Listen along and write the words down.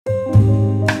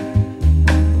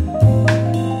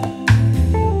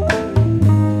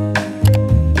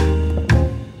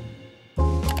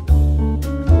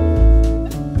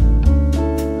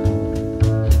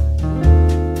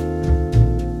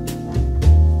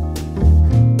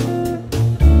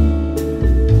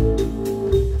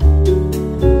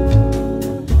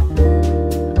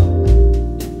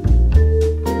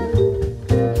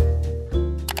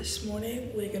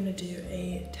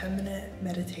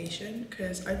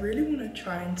really want to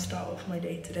try and start off my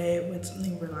day today with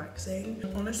something relaxing.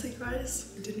 Honestly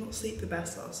guys, I did not sleep the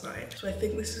best last night, so I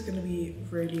think this is going to be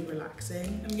really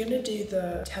relaxing. I'm going to do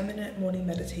the 10-minute morning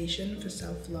meditation for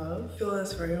self-love. I feel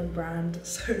that's very on brand,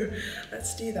 so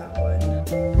let's do that one.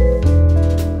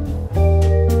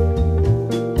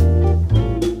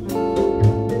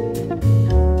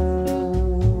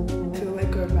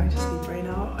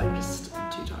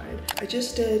 I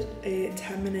just did a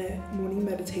 10-minute morning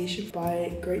meditation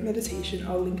by Great Meditation.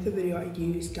 I'll link the video I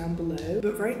used down below.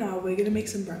 But right now we're gonna make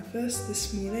some breakfast.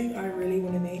 This morning I really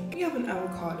want to we have an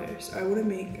avocado, so I want to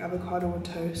make avocado on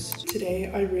toast.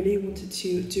 Today I really wanted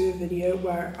to do a video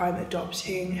where I'm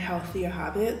adopting healthier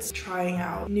habits, trying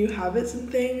out new habits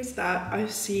and things that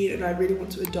I've seen, and I really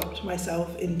want to adopt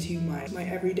myself into my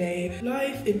everyday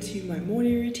life, into my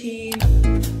morning routine.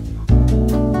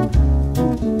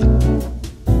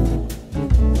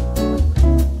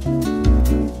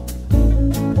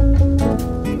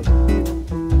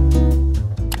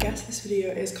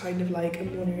 Is kind of like a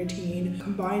morning routine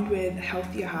combined with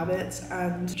healthier habits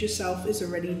and yourself is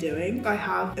already doing. I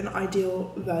have an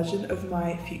ideal version of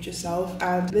my future self,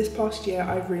 and this past year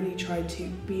I've really tried to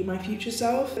be my future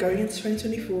self. Going into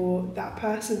 2024, that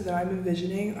person that I'm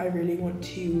envisioning, I really want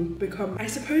to become. I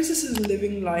suppose this is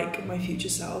living like my future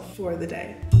self for the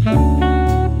day.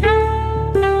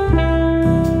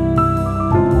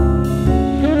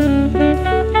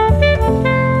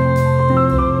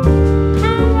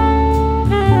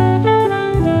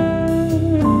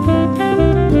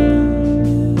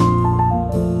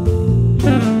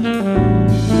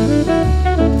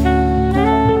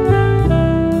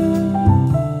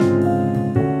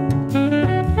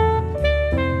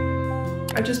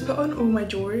 I just put on all my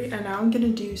jewelry and now I'm gonna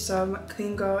do some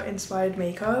clean girl inspired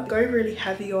makeup. Go really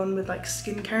heavy on with like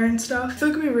skincare and stuff. I feel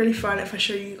like it'll be really fun if I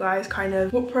show you guys kind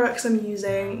of what products I'm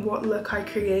using, what look I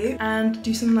create, and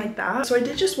do something like that. So I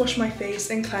did just wash my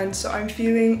face and cleanse, so I'm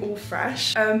feeling all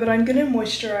fresh. But I'm gonna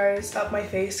moisturize up my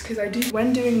face because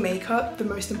when doing makeup, the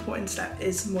most important step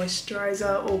is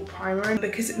moisturizer or primer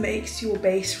because it makes your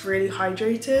base really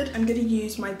hydrated. I'm gonna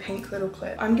use my pink little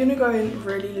clip. I'm gonna go in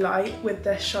really light with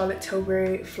the Charlotte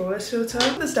Tilbury flawless filter.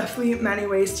 There's definitely many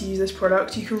ways to use this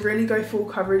product. You can really go full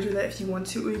coverage with it if you want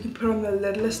to, or you can put on the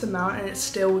littlest amount and it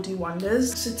still will do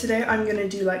wonders. So today I'm gonna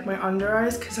do like my under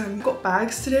eyes because I've got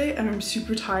bags today and I'm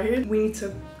super tired. We need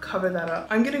to cover that up.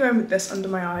 I'm gonna go in with this under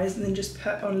my eyes and then just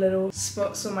put on little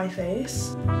spots on my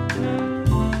face.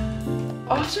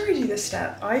 After I do this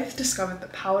step, I've discovered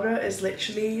that powder is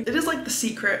literally, it is like the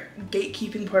secret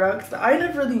gatekeeping product that I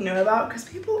never really know about because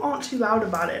people aren't too loud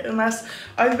about it unless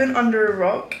I've been under a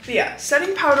rock. But yeah,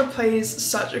 setting powder plays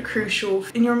such a crucial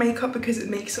in your makeup because it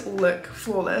makes it all look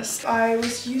flawless. I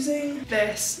was using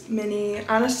this mini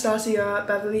Anastasia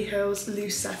Beverly Hills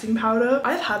loose setting powder.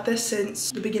 I've had this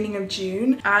since the beginning of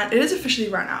June and it is officially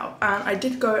run out, and I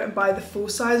did go and buy the full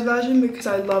size version because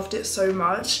I loved it so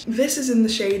much. This is in the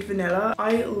shade Vanilla.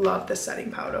 I love this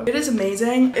setting powder. It is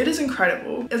amazing. It is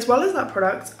incredible. As well as that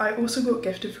product, I also got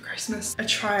gifted for Christmas a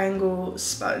triangle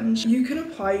sponge. You can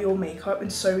apply your makeup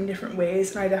in so many different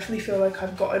ways, and I definitely feel like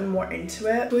I've gotten more into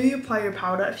it. Before you apply your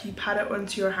powder, if you pat it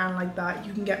onto your hand like that,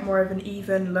 you can get more of an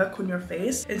even look on your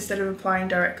face instead of applying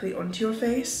directly onto your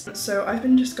face. So I've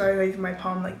been just going over my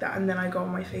palm like that and then I go on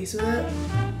my face with it.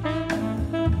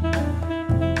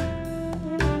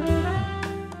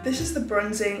 This is the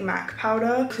bronzing MAC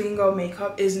powder. Clean girl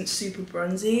makeup isn't super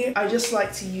bronzy. I just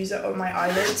like to use it on my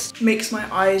eyelids. Makes my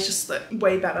eyes just look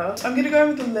way better. So I'm gonna go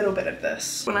in with a little bit of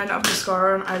this. When I don't have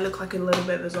mascara on, I look like a little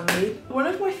bit of a zombie. One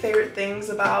of my favorite things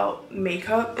about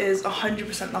makeup is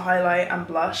 100% the highlight and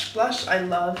blush. Blush I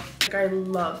love. Like I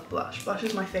love blush. Blush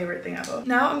is my favorite thing ever.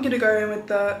 Now I'm gonna go in with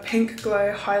the Pink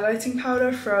Glow highlighting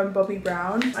powder from Bobbi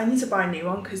Brown. I need to buy a new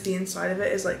one because the inside of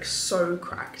it is like so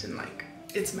cracked and like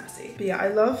it's messy. But yeah, I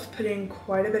love putting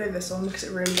quite a bit of this on because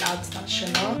it really adds that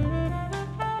shimmer.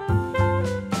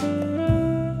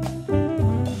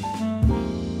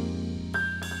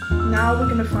 Now we're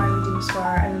gonna finally do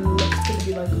mascara and then the look's gonna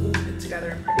be like all put together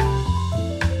and pretty.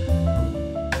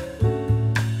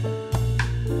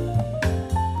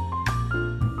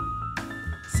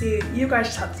 See, you guys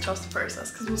just have to trust the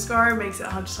process because mascara makes it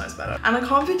 100 times better. And I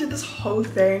can't believe I did this whole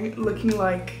thing looking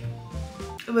like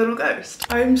little ghost.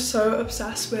 I'm so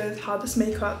obsessed with how this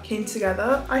makeup came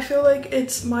together. I feel like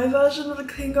it's my version of a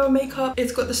clean girl makeup.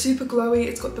 It's got the super glowy,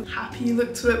 it's got the happy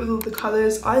look to it with all the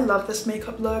colors. I love this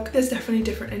makeup look. There's definitely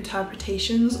different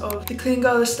interpretations of the clean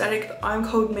girl aesthetic, the I'm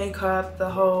cold makeup, the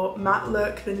whole matte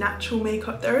look, the natural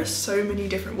makeup. There are so many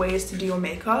different ways to do your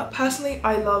makeup. Personally,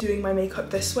 I love doing my makeup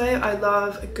this way. I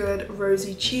love a good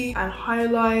rosy cheek and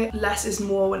highlight. Less is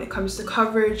more when it comes to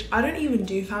coverage. I don't even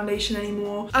do foundation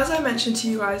anymore. As I mentioned to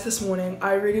you guys this morning,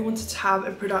 I really wanted to have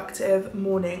a productive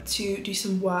morning to do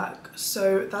some work.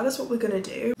 So that is what we're gonna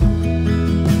do.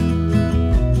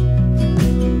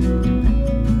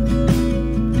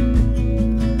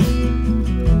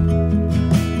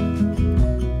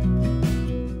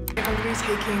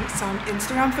 Taking some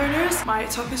Instagram photos. My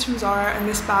top is from Zara and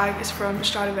this bag is from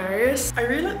Stradivarius. I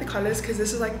really like the colors because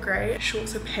this is like grey,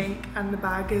 shorts are pink, and the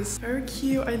bag is very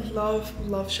cute. I love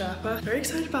Sherpa. Very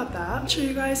excited about that. I'll show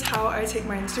you guys how I take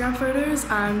my Instagram photos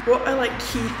and what are like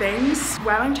key things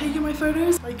when I'm taking my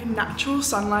photos. Like natural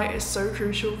sunlight is so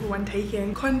crucial for when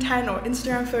taking content or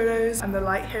Instagram photos, and the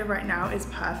light here right now is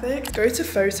perfect. Go to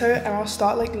photo and I'll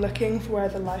start like looking for where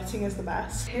the lighting is the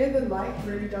best. Here the light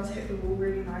really does hit the wall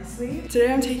really nicely.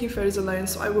 Today I'm taking photos alone,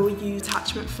 so I will use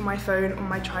attachment for my phone on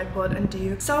my tripod and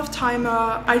do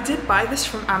self-timer. I did buy this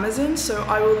from Amazon, so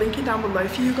I will link it down below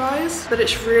for you guys. But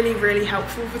it's really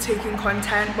helpful for taking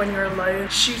content when you're alone,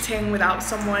 shooting without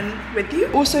someone with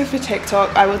you. Also for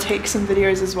TikTok, I will take some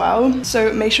videos as well.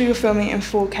 So make sure you're filming in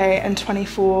 4K and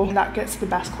 24, that gets the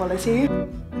best quality.